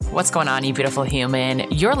What's going on, you beautiful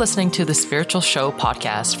human? You're listening to the Spiritual Show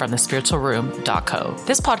podcast from thespiritualroom.co.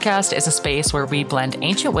 This podcast is a space where we blend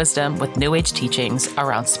ancient wisdom with new age teachings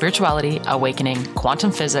around spirituality, awakening,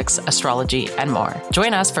 quantum physics, astrology, and more.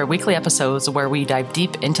 Join us for weekly episodes where we dive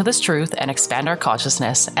deep into this truth and expand our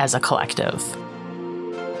consciousness as a collective.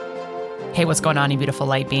 Hey, what's going on, you beautiful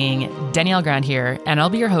light being? Danielle Grand here, and I'll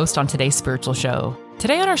be your host on today's Spiritual Show.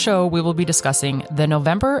 Today on our show, we will be discussing the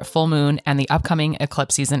November full moon and the upcoming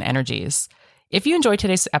eclipse season energies. If you enjoyed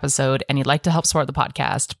today's episode and you'd like to help support the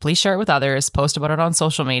podcast, please share it with others, post about it on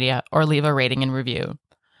social media, or leave a rating and review.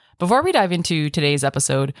 Before we dive into today's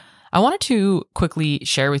episode, I wanted to quickly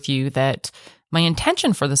share with you that my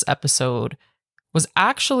intention for this episode was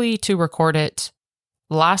actually to record it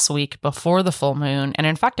last week before the full moon. And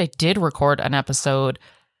in fact, I did record an episode,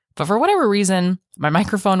 but for whatever reason, my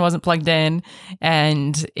microphone wasn't plugged in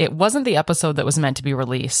and it wasn't the episode that was meant to be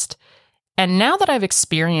released. And now that I've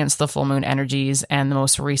experienced the full moon energies and the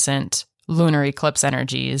most recent lunar eclipse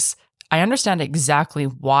energies, I understand exactly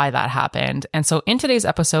why that happened. And so in today's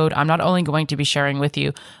episode, I'm not only going to be sharing with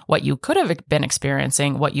you what you could have been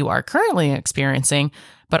experiencing, what you are currently experiencing,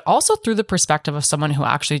 but also through the perspective of someone who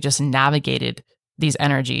actually just navigated these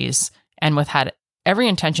energies and had every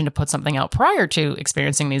intention to put something out prior to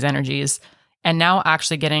experiencing these energies, and now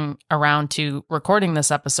actually getting around to recording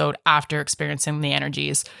this episode after experiencing the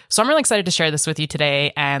energies. So I'm really excited to share this with you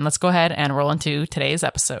today, and let's go ahead and roll into today's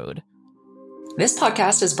episode. This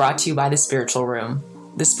podcast is brought to you by The Spiritual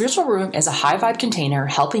Room. The Spiritual Room is a high vibe container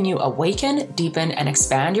helping you awaken, deepen, and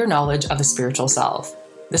expand your knowledge of the spiritual self.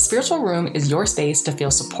 The Spiritual Room is your space to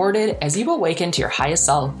feel supported as you awaken to your highest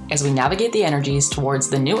self as we navigate the energies towards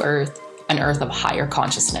the new earth, an earth of higher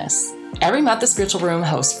consciousness. Every month, the Spiritual Room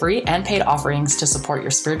hosts free and paid offerings to support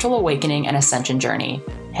your spiritual awakening and ascension journey.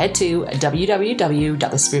 Head to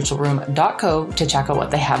www.thespiritualroom.co to check out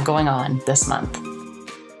what they have going on this month.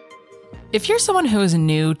 If you're someone who is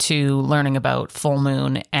new to learning about full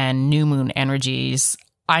moon and new moon energies,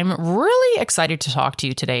 I'm really excited to talk to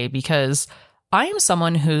you today because I am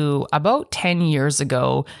someone who about 10 years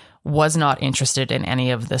ago was not interested in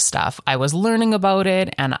any of this stuff. I was learning about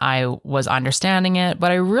it and I was understanding it,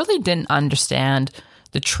 but I really didn't understand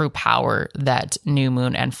the true power that new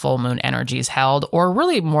moon and full moon energies held, or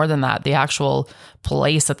really more than that, the actual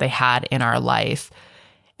place that they had in our life.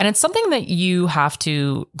 And it's something that you have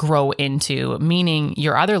to grow into, meaning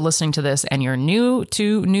you're either listening to this and you're new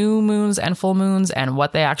to new moons and full moons and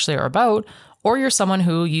what they actually are about, or you're someone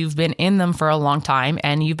who you've been in them for a long time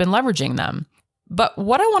and you've been leveraging them. But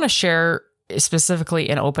what I want to share specifically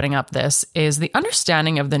in opening up this is the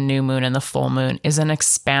understanding of the new moon and the full moon is an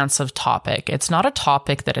expansive topic. It's not a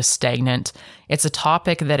topic that is stagnant. It's a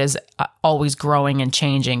topic that is always growing and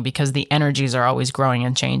changing because the energies are always growing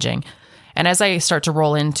and changing. And as I start to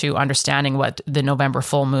roll into understanding what the November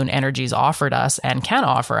full moon energies offered us and can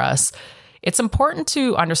offer us, it's important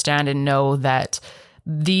to understand and know that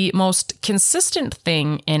the most consistent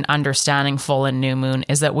thing in understanding full and new moon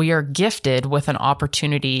is that we are gifted with an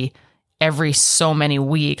opportunity every so many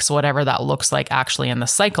weeks, whatever that looks like actually in the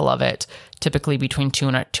cycle of it, typically between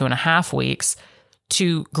 2.5 weeks,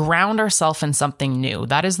 to ground ourselves in something new.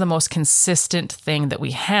 That is the most consistent thing that we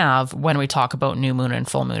have when we talk about new moon and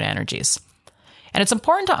full moon energies. And it's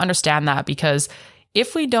important to understand that because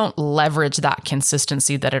if we don't leverage that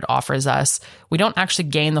consistency that it offers us, we don't actually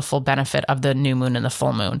gain the full benefit of the new moon and the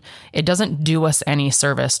full moon. It doesn't do us any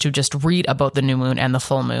service to just read about the new moon and the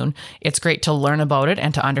full moon. It's great to learn about it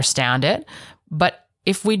and to understand it. But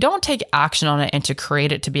if we don't take action on it and to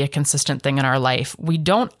create it to be a consistent thing in our life, we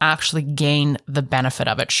don't actually gain the benefit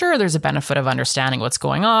of it. Sure, there's a benefit of understanding what's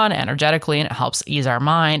going on energetically, and it helps ease our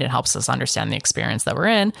mind. It helps us understand the experience that we're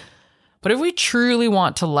in. But if we truly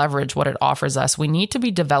want to leverage what it offers us, we need to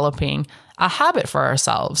be developing a habit for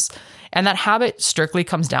ourselves. And that habit strictly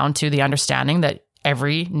comes down to the understanding that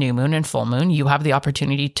every new moon and full moon, you have the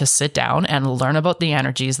opportunity to sit down and learn about the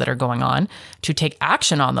energies that are going on, to take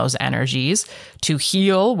action on those energies, to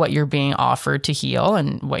heal what you're being offered to heal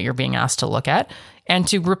and what you're being asked to look at, and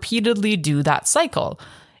to repeatedly do that cycle.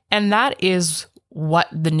 And that is what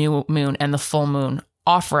the new moon and the full moon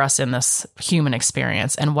offer us in this human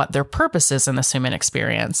experience and what their purpose is in this human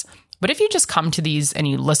experience. But if you just come to these and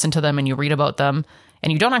you listen to them and you read about them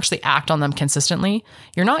and you don't actually act on them consistently,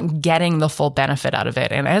 you're not getting the full benefit out of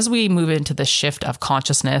it. And as we move into this shift of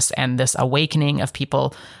consciousness and this awakening of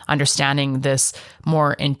people understanding this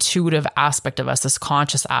more intuitive aspect of us, this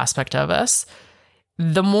conscious aspect of us,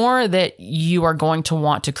 the more that you are going to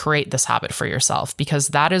want to create this habit for yourself, because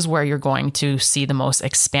that is where you're going to see the most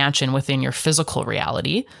expansion within your physical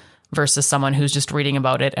reality versus someone who's just reading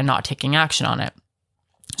about it and not taking action on it.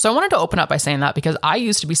 So I wanted to open up by saying that because I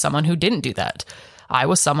used to be someone who didn't do that. I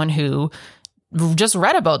was someone who just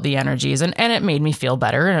read about the energies and it made me feel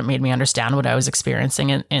better, and it made me understand what I was experiencing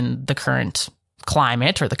in the current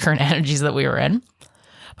climate or the current energies that we were in.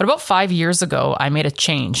 But about 5 years ago, I made a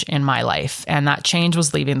change in my life, and that change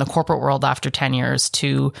was leaving the corporate world after 10 years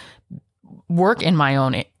to work in my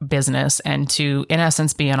own business and to, in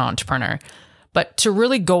essence, be an entrepreneur. But to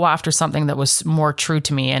really go after something that was more true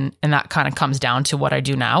to me. And that kind of comes down to what I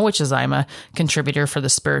do now, which is I'm a contributor for the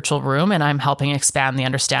Spiritual Room, and I'm helping expand the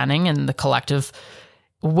understanding and the collective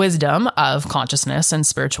wisdom of consciousness and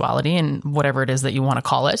spirituality and whatever it is that you want to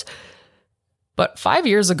call it. But 5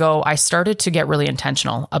 years ago, I started to get really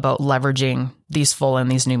intentional about leveraging these full and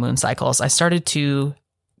these new moon cycles. I started to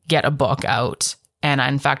get a book out. And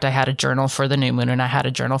in fact, I had a journal for the new moon and I had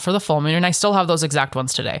a journal for the full moon, and I still have those exact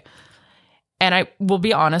ones today. And I will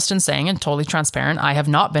be honest in saying, and totally transparent, I have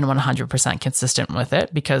not been 100% consistent with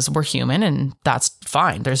it because we're human and that's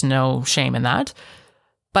fine. There's no shame in that.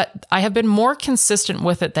 But I have been more consistent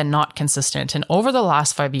with it than not consistent. And over the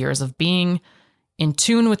last 5 years of being in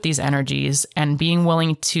tune with these energies and being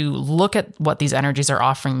willing to look at what these energies are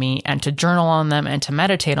offering me and to journal on them and to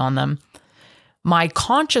meditate on them, my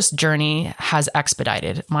conscious journey has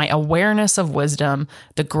expedited. My awareness of wisdom,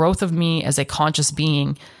 the growth of me as a conscious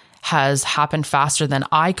being, has happened faster than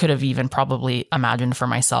I could have even probably imagined for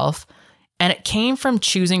myself. And it came from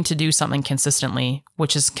choosing to do something consistently,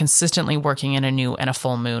 which is consistently working in a new and a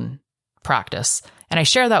full moon practice. And I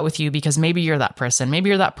share that with you because maybe you're that person. Maybe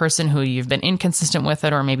you're that person who you've been inconsistent with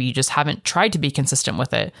it, or maybe you just haven't tried to be consistent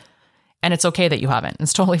with it. And it's okay that you haven't.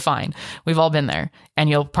 It's totally fine. We've all been there, and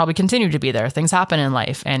you'll probably continue to be there. Things happen in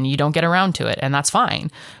life and you don't get around to it, and that's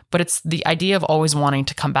fine. But it's the idea of always wanting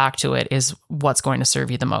to come back to it is what's going to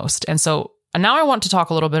serve you the most. And so now I want to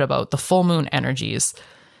talk a little bit about the full moon energies.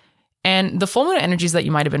 And the full moon energies that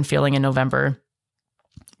you might have been feeling in November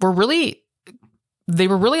were really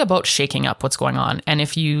about shaking up what's going on. And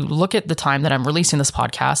if you look at the time that I'm releasing this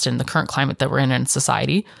podcast and the current climate that we're in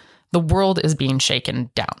society, the world is being shaken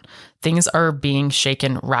down. Things are being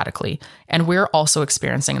shaken radically. And we're also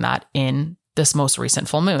experiencing that in this most recent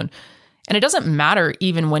full moon. And it doesn't matter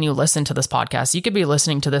even when you listen to this podcast. You could be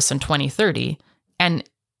listening to this in 2030. And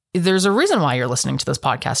there's a reason why you're listening to this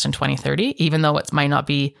podcast in 2030, even though it might not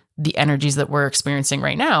be the energies that we're experiencing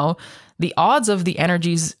right now. The odds of the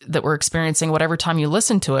energies that we're experiencing, whatever time you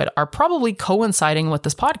listen to it, are probably coinciding with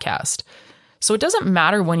this podcast. So it doesn't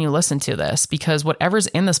matter when you listen to this, because whatever's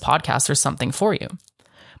in this podcast, there's something for you.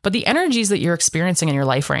 But the energies that you're experiencing in your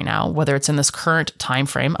life right now, whether it's in this current time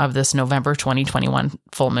frame of this November 2021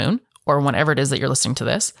 full moon, or whenever it is that you're listening to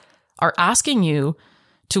this, are asking you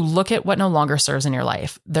to look at what no longer serves in your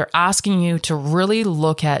life. They're asking you to really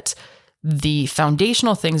look at the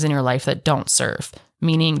foundational things in your life that don't serve,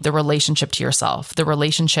 meaning the relationship to yourself, the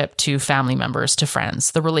relationship to family members, to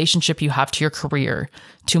friends, the relationship you have to your career,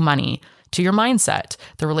 to money, to your mindset,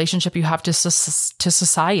 the relationship you have to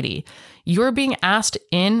society. You're being asked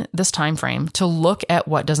in this time frame to look at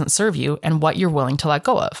what doesn't serve you and what you're willing to let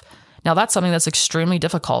go of. Now, that's something that's extremely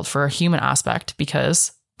difficult for a human aspect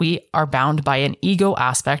because we are bound by an ego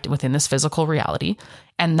aspect within this physical reality,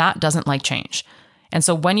 and that doesn't like change. And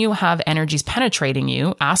so when you have energies penetrating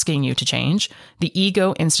you, asking you to change, the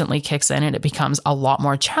ego instantly kicks in and it becomes a lot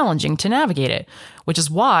more challenging to navigate it, which is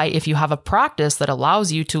why if you have a practice that allows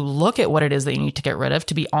you to look at what it is that you need to get rid of,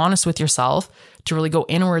 to be honest with yourself, to really go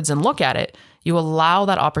inwards and look at it, you allow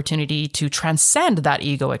that opportunity to transcend that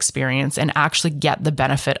ego experience and actually get the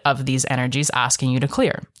benefit of these energies asking you to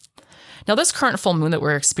clear. Now, this current full moon that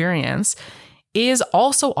we're experiencing is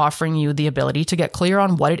also offering you the ability to get clear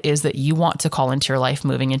on what it is that you want to call into your life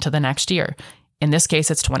moving into the next year. In this case,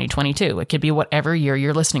 it's 2022. It could be whatever year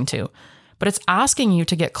you're listening to, but it's asking you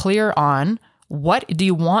to get clear on what do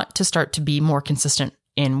you want to start to be more consistent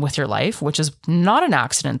in with your life, which is not an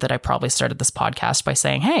accident that I probably started this podcast by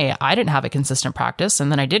saying, hey, I didn't have a consistent practice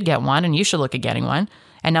and then I did get one and you should look at getting one.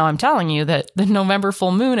 And now I'm telling you that the November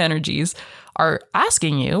full moon energies are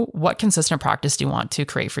asking you what consistent practice do you want to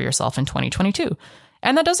create for yourself in 2022.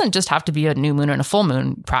 And that doesn't just have to be a new moon and a full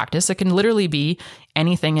moon practice. It can literally be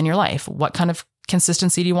anything in your life. What kind of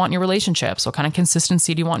consistency do you want in your relationships? What kind of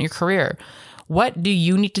consistency do you want in your career? What do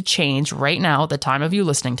you need to change right now at the time of you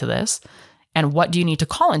listening to this? And what do you need to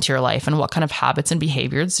call into your life? And what kind of habits and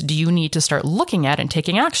behaviors do you need to start looking at and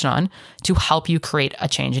taking action on to help you create a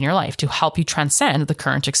change in your life, to help you transcend the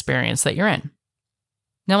current experience that you're in?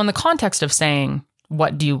 Now, in the context of saying,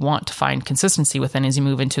 what do you want to find consistency within as you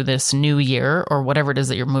move into this new year or whatever it is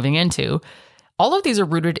that you're moving into, all of these are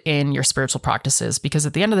rooted in your spiritual practices, because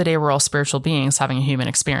at the end of the day, we're all spiritual beings having a human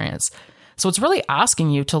experience. So it's really asking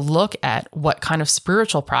you to look at what kind of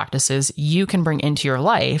spiritual practices you can bring into your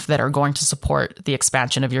life that are going to support the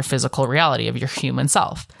expansion of your physical reality, of your human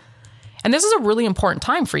self. And this is a really important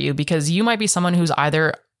time for you because you might be someone who's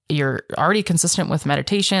either you're already consistent with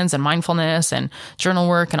meditations and mindfulness and journal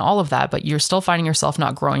work and all of that, but you're still finding yourself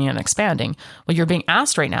not growing and expanding. Well, you're being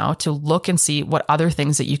asked right now to look and see what other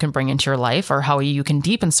things that you can bring into your life or how you can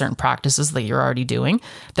deepen certain practices that you're already doing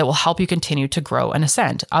that will help you continue to grow and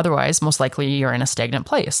ascend. Otherwise, most likely you're in a stagnant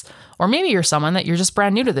place. Or maybe you're someone that you're just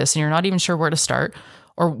brand new to this and you're not even sure where to start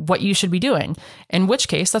or what you should be doing, in which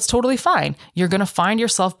case that's totally fine. You're going to find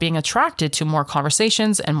yourself being attracted to more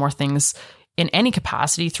conversations and more things in any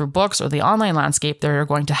capacity through books or the online landscape that are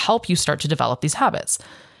going to help you start to develop these habits.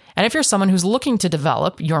 And if you're someone who's looking to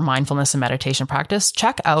develop your mindfulness and meditation practice,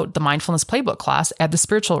 check out the mindfulness playbook class at the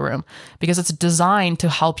Spiritual Room because it's designed to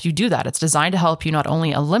help you do that. It's designed to help you not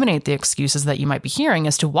only eliminate the excuses that you might be hearing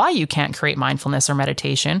as to why you can't create mindfulness or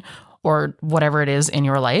meditation or whatever it is in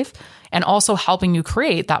your life, and also helping you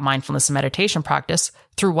create that mindfulness and meditation practice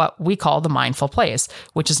through what we call the mindful place,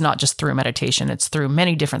 which is not just through meditation. It's through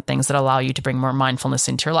many different things that allow you to bring more mindfulness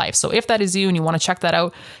into your life. So if that is you and you want to check that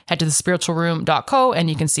out, head to thespiritualroom.co and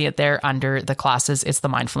you can see it there under the classes. It's the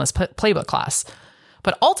mindfulness playbook class.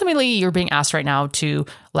 But ultimately, you're being asked right now to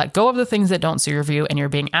let go of the things that don't serve you, and you're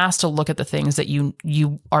being asked to look at the things that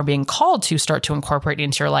you are being called to start to incorporate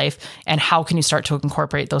into your life, and how can you start to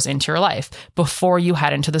incorporate those into your life before you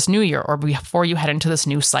head into this new year or before you head into this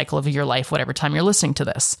new cycle of your life, whatever time you're listening to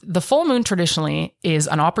this. The full moon traditionally is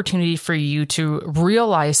an opportunity for you to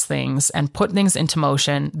realize things and put things into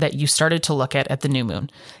motion that you started to look at the new moon.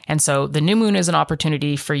 And so the new moon is an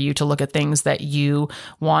opportunity for you to look at things that you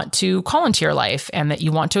want to call into your life and that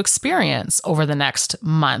you want to experience over the next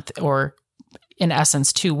month or in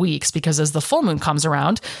essence 2 weeks, because as the full moon comes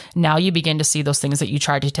around, now you begin to see those things that you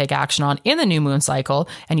tried to take action on in the new moon cycle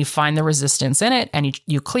and you find the resistance in it and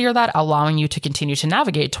you clear that, allowing you to continue to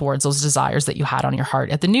navigate towards those desires that you had on your heart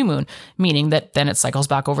at the new moon, meaning that then it cycles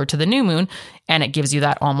back over to the new moon and it gives you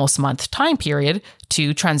that almost month time period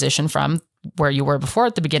to transition from where you were before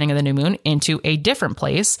at the beginning of the new moon into a different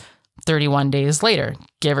place 31 days later,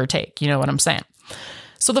 give or take. You know what I'm saying?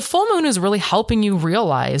 So the full moon is really helping you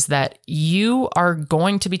realize that you are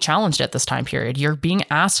going to be challenged at this time period. You're being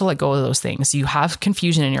asked to let go of those things. You have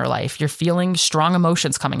confusion in your life. You're feeling strong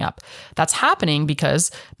emotions coming up. That's happening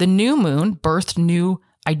because the new moon birthed new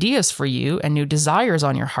ideas for you and new desires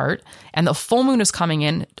on your heart. And the full moon is coming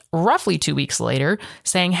in roughly 2 weeks later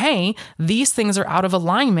saying, hey, these things are out of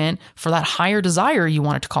alignment for that higher desire you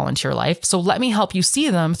wanted to call into your life. So let me help you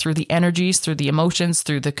see them through the energies, through the emotions,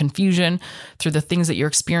 through the confusion, through the things that you're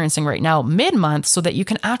experiencing right now mid-month so that you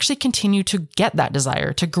can actually continue to get that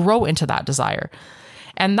desire, to grow into that desire.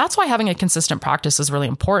 And that's why having a consistent practice is really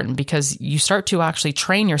important because you start to actually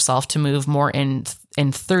train yourself to move more in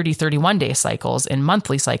 30, 31 day cycles, in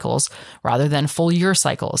monthly cycles, rather than full year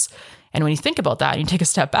cycles. And when you think about that, and you take a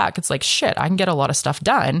step back, it's like, shit, I can get a lot of stuff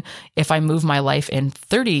done if I move my life in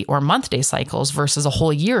 30 or month day cycles versus a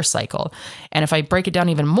whole year cycle. And if I break it down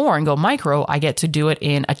even more and go micro, I get to do it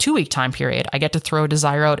in a 2 week time period. I get to throw a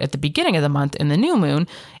desire out at the beginning of the month in the new moon,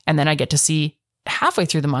 and then I get to see halfway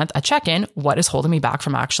through the month, a check-in, what is holding me back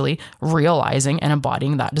from actually realizing and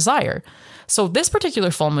embodying that desire. So this particular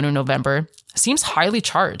full moon in November seems highly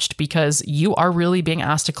charged because you are really being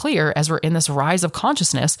asked to clear, as we're in this rise of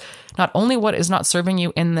consciousness, not only what is not serving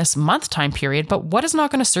you in this month time period, but what is not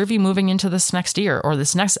going to serve you moving into this next year or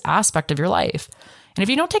this next aspect of your life. And if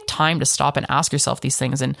you don't take time to stop and ask yourself these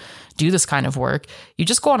things and do this kind of work, you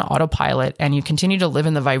just go on autopilot and you continue to live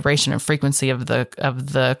in the vibration and frequency of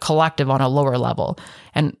the collective on a lower level.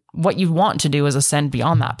 And what you want to do is ascend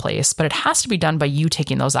beyond that place, but it has to be done by you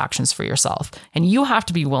taking those actions for yourself. And you have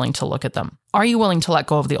to be willing to look at them. Are you willing to let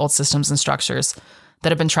go of the old systems and structures that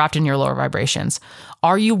have been trapped in your lower vibrations?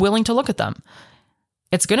 Are you willing to look at them?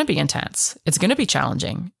 It's going to be intense. It's going to be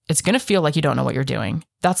challenging. It's going to feel like you don't know what you're doing.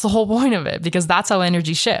 That's the whole point of it, because that's how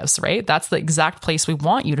energy shifts, right? That's the exact place we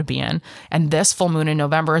want you to be in. And this full moon in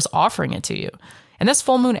November is offering it to you. And this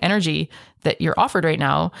full moon energy that you're offered right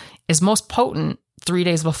now is most potent 3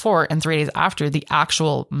 days before and 3 days after the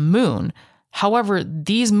actual moon. However,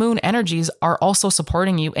 these moon energies are also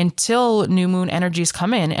supporting you until new moon energies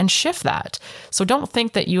come in and shift that. So don't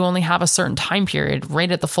think that you only have a certain time period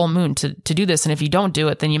right at the full moon to do this. And if you don't do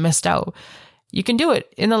it, then you missed out. You can do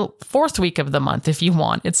it in the 4th week of the month if you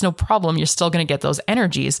want. It's no problem. You're still going to get those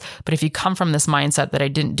energies. But if you come from this mindset that I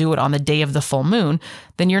didn't do it on the day of the full moon,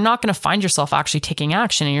 then you're not going to find yourself actually taking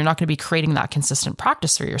action, and you're not going to be creating that consistent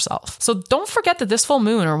practice for yourself. So don't forget that this full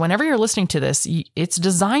moon, or whenever you're listening to this, it's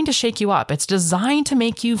designed to shake you up. It's designed to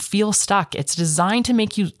make you feel stuck. It's designed to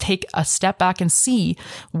make you take a step back and see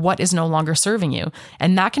what is no longer serving you.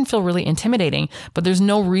 And that can feel really intimidating, but there's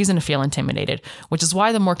no reason to feel intimidated, which is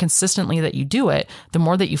why the more consistently that you do it, the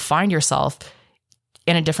more that you find yourself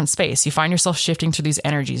in a different space. You find yourself shifting through these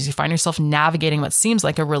energies. You find yourself navigating what seems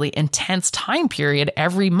like a really intense time period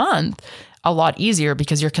every month a lot easier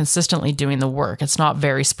because you're consistently doing the work. It's not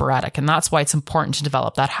very sporadic. And that's why it's important to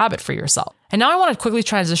develop that habit for yourself. And now I want to quickly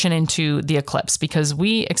transition into the eclipse, because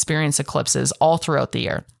we experience eclipses all throughout the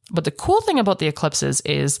year. But the cool thing about the eclipses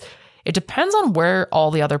is it depends on where all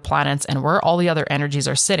the other planets and where all the other energies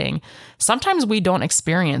are sitting. Sometimes we don't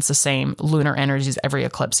experience the same lunar energies every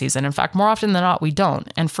eclipse season. In fact, more often than not, we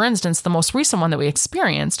don't. And for instance, the most recent one that we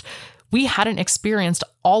experienced, we hadn't experienced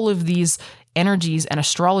all of these energies and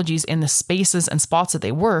astrologies in the spaces and spots that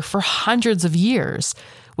they were for hundreds of years,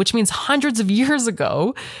 which means hundreds of years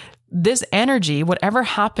ago, this energy, whatever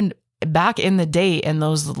happened back in the day in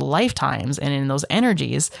those lifetimes and in those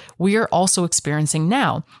energies, we are also experiencing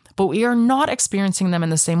now. But we are not experiencing them in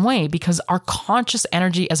the same way because our conscious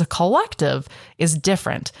energy as a collective is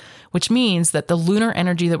different, which means that the lunar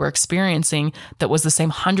energy that we're experiencing that was the same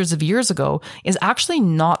hundreds of years ago is actually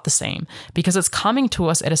not the same, because it's coming to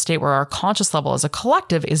us at a state where our conscious level as a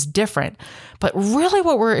collective is different. But really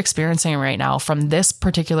what we're experiencing right now from this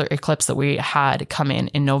particular eclipse that we had come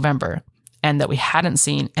in November, and that we hadn't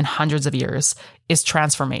seen in hundreds of years, is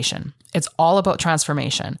transformation. It's all about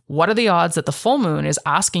transformation. What are the odds that the full moon is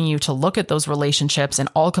asking you to look at those relationships in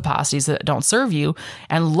all capacities that don't serve you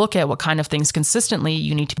and look at what kind of things consistently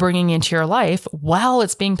you need to bring into your life while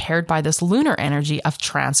it's being paired by this lunar energy of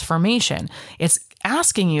transformation? It's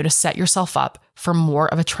asking you to set yourself up for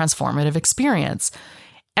more of a transformative experience.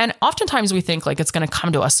 And oftentimes we think like it's going to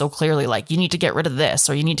come to us so clearly, like you need to get rid of this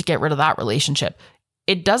or you need to get rid of that relationship.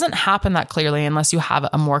 It doesn't happen that clearly unless you have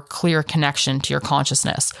a more clear connection to your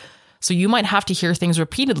consciousness. So you might have to hear things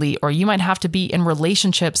repeatedly, or you might have to be in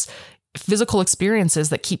relationships, physical experiences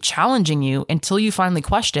that keep challenging you until you finally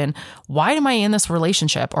question, why am I in this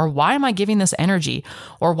relationship? Or why am I giving this energy?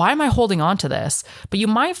 Or why am I holding on to this? But you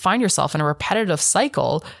might find yourself in a repetitive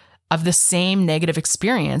cycle of the same negative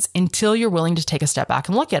experience until you're willing to take a step back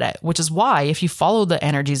and look at it, which is why if you follow the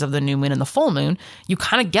energies of the new moon and the full moon, you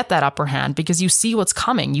kind of get that upper hand because you see what's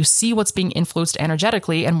coming, you see what's being influenced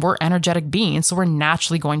energetically, and we're energetic beings, so we're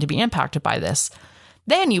naturally going to be impacted by this.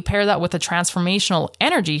 Then you pair that with a transformational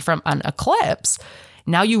energy from an eclipse.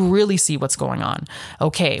 Now you really see what's going on.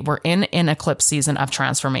 Okay, we're in an eclipse season of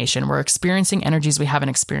transformation. We're experiencing energies we haven't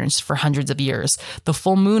experienced for hundreds of years. The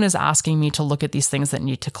full moon is asking me to look at these things that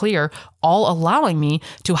need to clear, all allowing me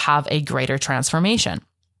to have a greater transformation.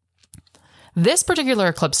 This particular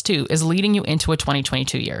eclipse too is leading you into a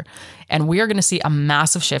 2022 year, and we are going to see a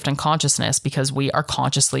massive shift in consciousness because we are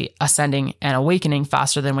consciously ascending and awakening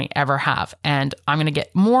faster than we ever have. And I'm going to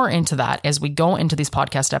get more into that as we go into these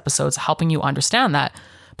podcast episodes, helping you understand that.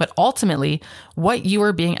 But ultimately, what you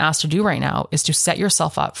are being asked to do right now is to set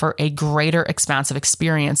yourself up for a greater expansive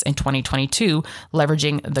experience in 2022,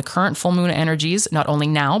 leveraging the current full moon energies, not only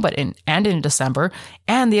now, but in December,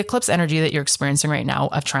 and the eclipse energy that you're experiencing right now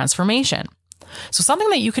of transformation. So something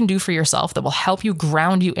that you can do for yourself that will help you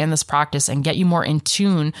ground you in this practice and get you more in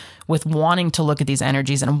tune with wanting to look at these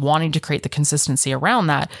energies and wanting to create the consistency around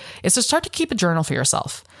that is to start to keep a journal for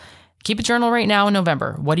yourself. Keep a journal right now in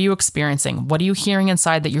November. What are you experiencing? What are you hearing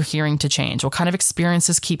inside that you're hearing to change? What kind of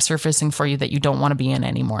experiences keep surfacing for you that you don't want to be in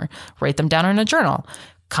anymore? Write them down in a journal.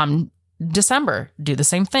 Come December, do the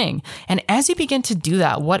same thing. And as you begin to do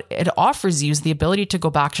that, what it offers you is the ability to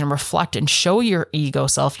go back and reflect and show your ego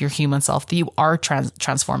self, your human self, that you are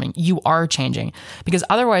transforming, you are changing. Because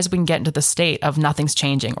otherwise we can get into the state of nothing's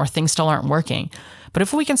changing or things still aren't working. But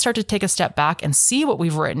if we can start to take a step back and see what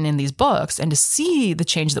we've written in these books and to see the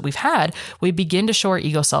change that we've had, we begin to show our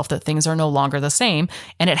ego self that things are no longer the same,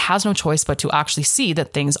 and it has no choice but to actually see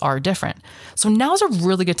that things are different. So now's a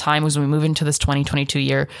really good time as we move into this 2022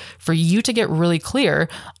 year for you to get really clear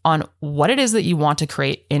on what it is that you want to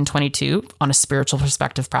create in 22 on a spiritual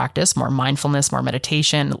perspective practice, more mindfulness, more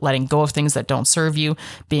meditation, letting go of things that don't serve you,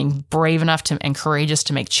 being brave enough to and courageous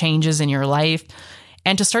to make changes in your life.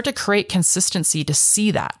 and to start to create consistency to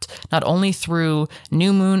see that, not only through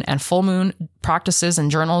new moon and full moon practices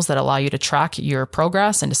and journals that allow you to track your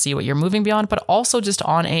progress and to see what you're moving beyond, but also just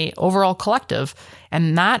on a overall collective.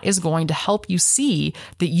 And that is going to help you see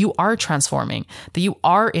that you are transforming, that you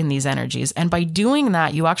are in these energies. And by doing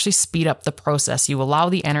that, you actually speed up the process. You allow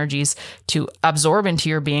the energies to absorb into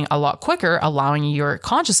your being a lot quicker, allowing your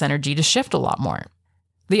conscious energy to shift a lot more.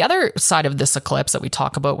 The other side of this eclipse that we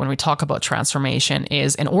talk about when we talk about transformation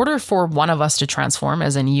is, in order for one of us to transform,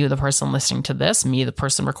 as in you, the person listening to this, me, the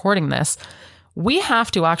person recording this, we have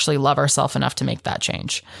to actually love ourselves enough to make that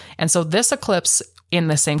change. And so this eclipse, in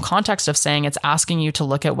the same context of saying it's asking you to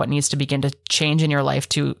look at what needs to begin to change in your life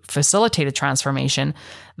to facilitate a transformation,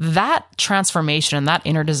 that transformation and that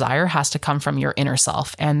inner desire has to come from your inner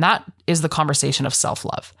self. And that is the conversation of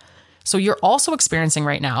self-love. So you're also experiencing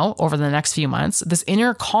right now, over the next few months, this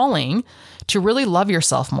inner calling to really love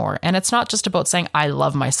yourself more. And it's not just about saying, I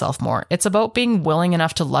love myself more. It's about being willing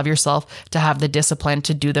enough to love yourself, to have the discipline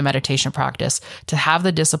to do the meditation practice, to have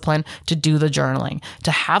the discipline to do the journaling, to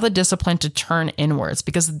have the discipline to turn inwards,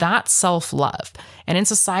 because that's self-love. And in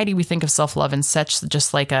society, we think of self-love in such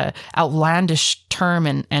just like a outlandish term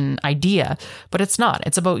and idea, but it's not.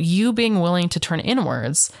 It's about you being willing to turn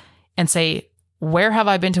inwards and say, where have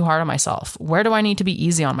I been too hard on myself? Where do I need to be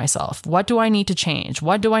easy on myself? What do I need to change?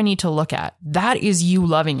 What do I need to look at? That is you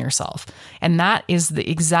loving yourself. And that is the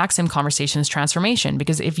exact same conversation as transformation.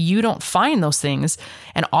 Because if you don't find those things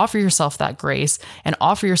and offer yourself that grace and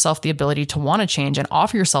offer yourself the ability to want to change and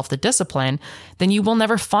offer yourself the discipline, then you will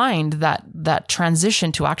never find that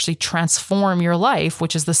transition to actually transform your life,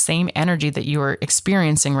 which is the same energy that you are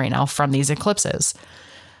experiencing right now from these eclipses.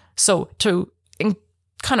 So to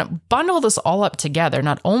kind of bundle this all up together,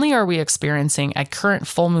 not only are we experiencing a current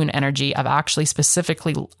full moon energy of actually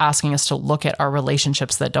specifically asking us to look at our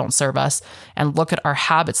relationships that don't serve us and look at our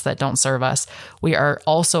habits that don't serve us, we are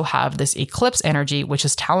also have this eclipse energy, which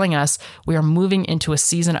is telling us we are moving into a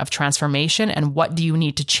season of transformation. And what do you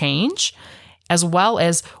need to change? As well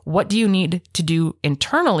as what do you need to do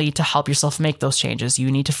internally to help yourself make those changes? You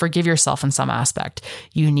need to forgive yourself in some aspect.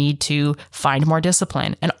 You need to find more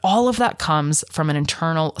discipline. And all of that comes from an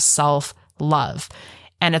internal self-love.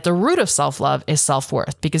 And at the root of self-love is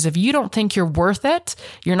self-worth. Because if you don't think you're worth it,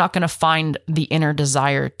 you're not going to find the inner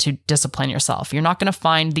desire to discipline yourself. You're not going to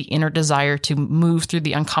find the inner desire to move through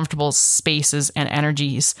the uncomfortable spaces and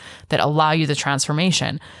energies that allow you the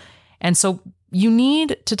transformation. And so you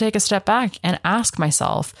need to take a step back and ask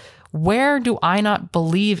myself, where do I not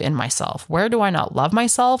believe in myself? Where do I not love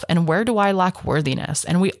myself? And where do I lack worthiness?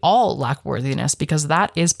 And we all lack worthiness, because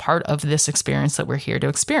that is part of this experience that we're here to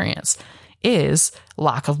experience, is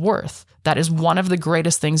lack of worth. That is one of the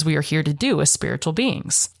greatest things we are here to do as spiritual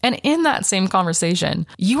beings. And in that same conversation,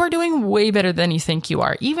 you are doing way better than you think you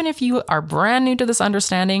are. Even if you are brand new to this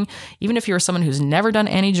understanding, even if you're someone who's never done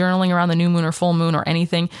any journaling around the new moon or full moon or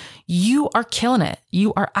anything, you are killing it.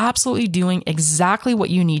 You are absolutely doing exactly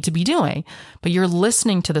what you need to be doing. But you're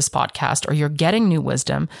listening to this podcast, or you're getting new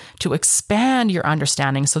wisdom to expand your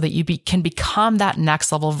understanding so that you can become that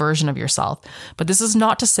next level version of yourself. But this is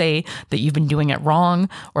not to say that you've been doing it wrong,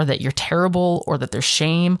 or that you're terrible, or that there's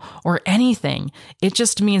shame or anything. It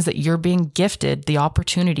just means that you're being gifted the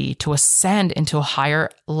opportunity to ascend into a higher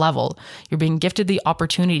level. You're being gifted the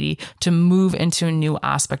opportunity to move into a new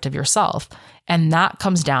aspect of yourself. And that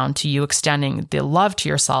comes down to you extending the love to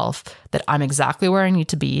yourself that I'm exactly where I need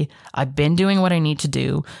to be. I've been doing what I need to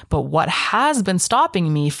do. But what has been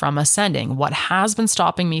stopping me from ascending? What has been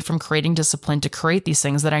stopping me from creating discipline to create these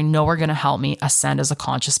things that I know are going to help me ascend as a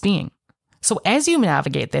conscious being? So as you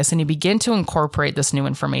navigate this and you begin to incorporate this new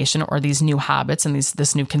information or these new habits and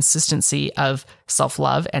this new consistency of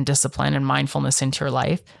self-love and discipline and mindfulness into your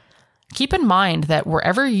life, keep in mind that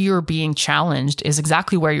wherever you're being challenged is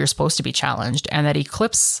exactly where you're supposed to be challenged, and that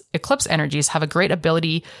eclipse energies have a great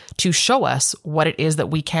ability to show us what it is that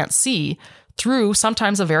we can't see through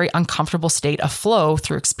sometimes a very uncomfortable state of flow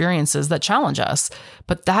through experiences that challenge us.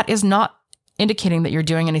 But that is not indicating that you're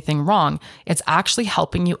doing anything wrong. It's actually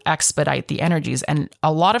helping you expedite the energies. And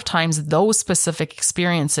a lot of times those specific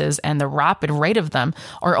experiences and the rapid rate of them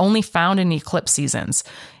are only found in eclipse seasons.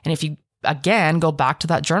 And if you again, go back to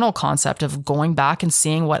that journal concept of going back and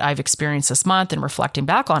seeing what I've experienced this month and reflecting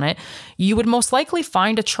back on it, you would most likely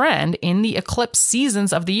find a trend in the eclipse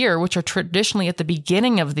seasons of the year, which are traditionally at the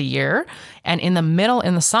beginning of the year and in the middle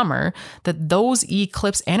in the summer, that those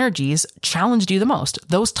eclipse energies challenged you the most.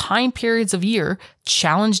 Those time periods of year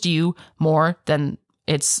challenged you more than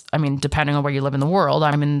depending on where you live in the world,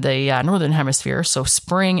 I'm in the northern hemisphere. So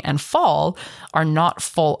spring and fall are not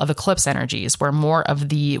full of eclipse energies, where more of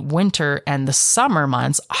the winter and the summer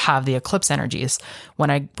months have the eclipse energies. When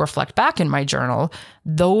I reflect back in my journal,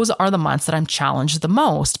 those are the months that I'm challenged the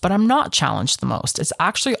most, but I'm not challenged the most. It's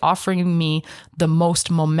actually offering me the most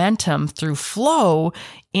momentum through flow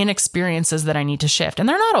in experiences that I need to shift. And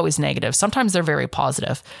they're not always negative. Sometimes they're very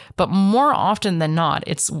positive, but more often than not,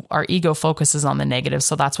 it's our ego focuses on the negative.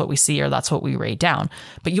 So that's what we see, or that's what we write down.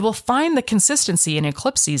 But you will find the consistency in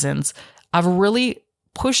eclipse seasons of really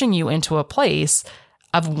pushing you into a place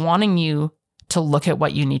of wanting you to look at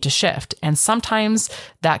what you need to shift. And sometimes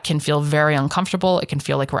that can feel very uncomfortable. It can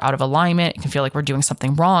feel like we're out of alignment. It can feel like we're doing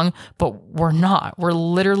something wrong, but we're not. We're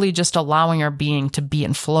literally just allowing our being to be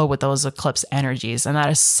in flow with those eclipse energies. And that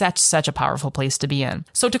is such a powerful place to be in.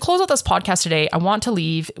 So to close out this podcast today, I want to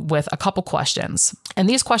leave with a couple questions. And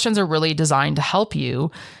these questions are really designed to help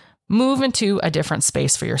you move into a different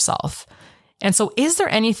space for yourself. And so is there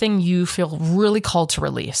anything you feel really called to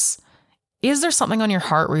release? Is there something on your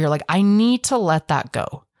heart where you're like, I need to let that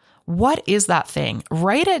go? What is that thing?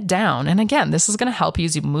 Write it down. And again, this is going to help you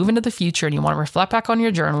as you move into the future and you want to reflect back on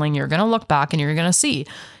your journaling. You're going to look back and you're going to see,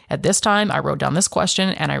 at this time, I wrote down this question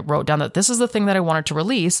and I wrote down that this is the thing that I wanted to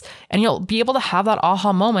release. And you'll be able to have that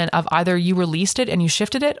aha moment of either you released it and you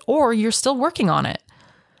shifted it, or you're still working on it.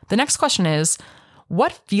 The next question is,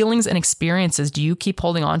 what feelings and experiences do you keep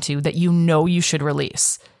holding on to that you know you should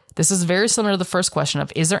release? This is very similar to the first question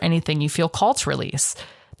of, is there anything you feel called to release?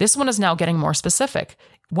 This one is now getting more specific.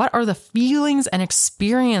 What are the feelings and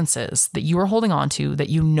experiences that you are holding on to that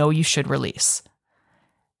you know you should release?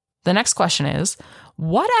 The next question is,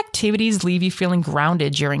 what activities leave you feeling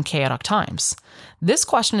grounded during chaotic times? This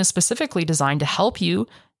question is specifically designed to help you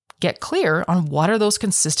get clear on what are those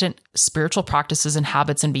consistent spiritual practices and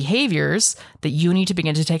habits and behaviors that you need to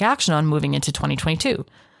begin to take action on moving into 2022.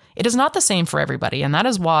 It is not the same for everybody, and that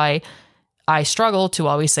is why I struggle to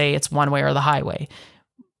always say it's one way or the highway.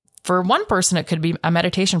 For one person, it could be a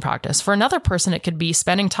meditation practice. For another person, it could be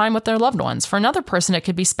spending time with their loved ones. For another person, it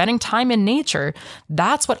could be spending time in nature.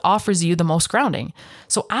 That's what offers you the most grounding.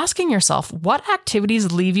 So asking yourself, what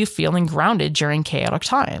activities leave you feeling grounded during chaotic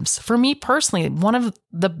times? For me personally, one of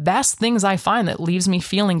the best things I find that leaves me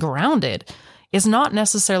feeling grounded is not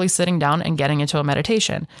necessarily sitting down and getting into a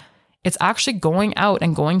meditation. It's actually going out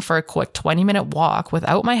and going for a quick 20-minute walk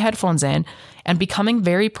without my headphones in and becoming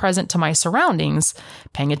very present to my surroundings,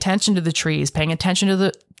 paying attention to the trees, paying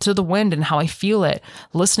attention to the wind and how I feel it,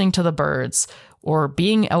 listening to the birds, or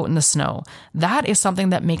being out in the snow. That is something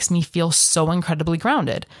that makes me feel so incredibly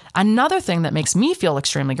grounded. Another thing that makes me feel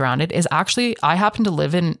extremely grounded is actually, I happen to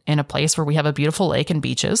live in a place where we have a beautiful lake and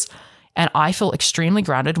beaches, and I feel extremely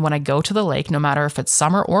grounded when I go to the lake, no matter if it's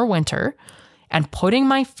summer or winter, and putting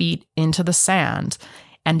my feet into the sand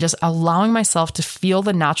and just allowing myself to feel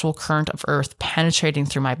the natural current of earth penetrating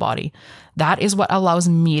through my body. That is what allows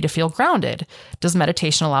me to feel grounded. Does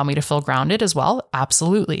meditation allow me to feel grounded as well?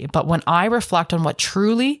 Absolutely. But when I reflect on what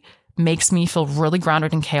truly makes me feel really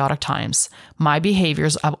grounded in chaotic times, my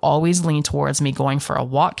behaviors have always leaned towards me going for a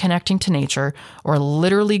walk, connecting to nature, or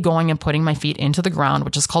literally going and putting my feet into the ground,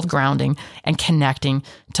 which is called grounding, and connecting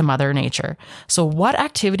to Mother Nature. So what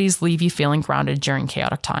activities leave you feeling grounded during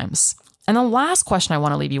chaotic times? And the last question I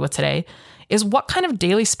want to leave you with today is, what kind of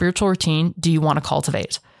daily spiritual routine do you want to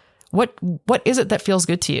cultivate? What is it that feels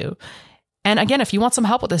good to you? And again, if you want some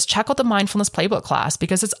help with this, check out the Mindfulness Playbook class,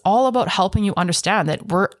 because it's all about helping you understand that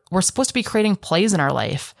we're supposed to be creating plays in our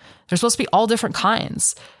life. They're supposed to be all different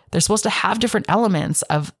kinds. They're supposed to have different elements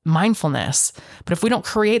of mindfulness. But if we don't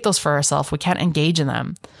create those for ourselves, we can't engage in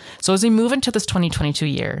them. So as we move into this 2022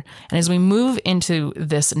 year, and as we move into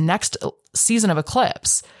this next season of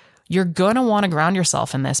eclipse, you're going to want to ground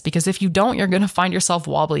yourself in this, because if you don't, you're going to find yourself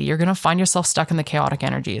wobbly. You're going to find yourself stuck in the chaotic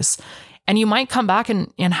energies. And you might come back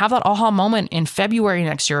and have that aha moment in February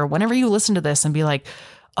next year, or whenever you listen to this, and be like,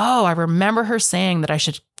 oh, I remember her saying that I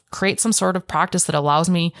should create some sort of practice that allows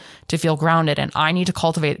me to feel grounded, and I need to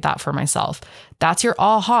cultivate that for myself. That's your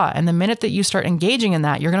aha. And the minute that you start engaging in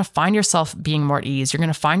that, you're going to find yourself being more at ease. You're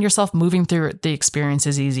going to find yourself moving through the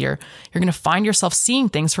experiences easier. You're going to find yourself seeing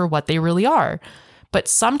things for what they really are. But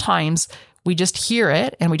sometimes we just hear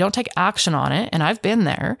it and we don't take action on it. And I've been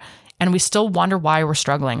there. And we still wonder why we're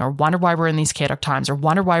struggling, or wonder why we're in these chaotic times, or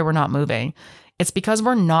wonder why we're not moving. It's because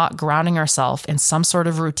we're not grounding ourselves in some sort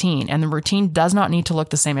of routine. And the routine does not need to look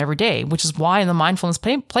the same every day, which is why in the Mindfulness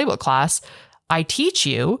Playbook class, I teach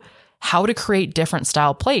you how to create different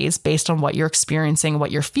style plays based on what you're experiencing, what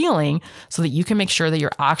you're feeling, so that you can make sure that you're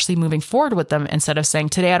actually moving forward with them, instead of saying,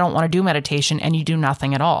 today I don't want to do meditation, and you do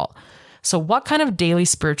nothing at all. So what kind of daily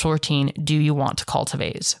spiritual routine do you want to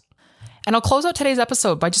cultivate? And I'll close out today's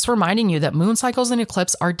episode by just reminding you that moon cycles and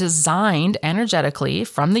eclipse are designed energetically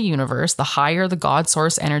from the universe, the higher, the God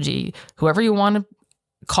source energy, whoever you want to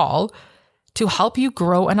call, to help you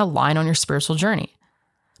grow and align on your spiritual journey.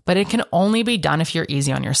 But it can only be done if you're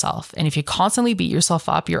easy on yourself. And if you constantly beat yourself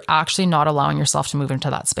up, you're actually not allowing yourself to move into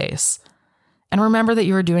that space. And remember that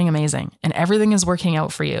you are doing amazing and everything is working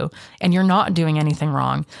out for you and you're not doing anything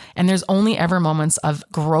wrong. And there's only ever moments of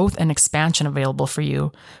growth and expansion available for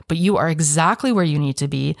you, but you are exactly where you need to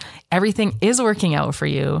be. Everything is working out for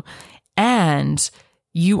you and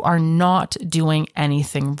you are not doing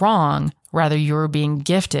anything wrong. Rather, you're being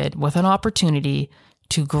gifted with an opportunity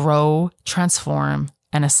to grow, transform,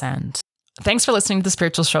 and ascend. Thanks for listening to the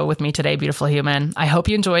Spiritual Show with me today, beautiful human. I hope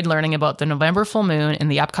you enjoyed learning about the November full moon and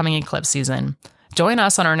the upcoming eclipse season. Join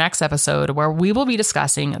us on our next episode where we will be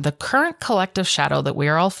discussing the current collective shadow that we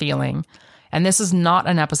are all feeling. And this is not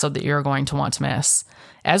an episode that you're going to want to miss.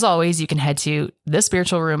 As always, you can head to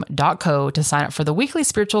thespiritualroom.co to sign up for the weekly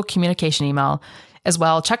spiritual communication email. As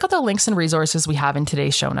well, check out the links and resources we have in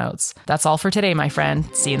today's show notes. That's all for today, my friend.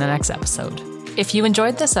 See you in the next episode. If you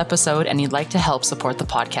enjoyed this episode and you'd like to help support the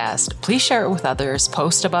podcast, please share it with others,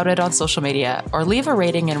 post about it on social media, or leave a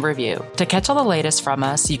rating and review. To catch all the latest from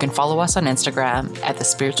us, you can follow us on Instagram at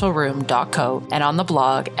thespiritualroom.co and on the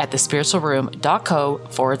blog at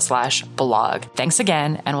thespiritualroom.co/blog. Thanks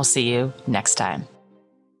again, and we'll see you next time.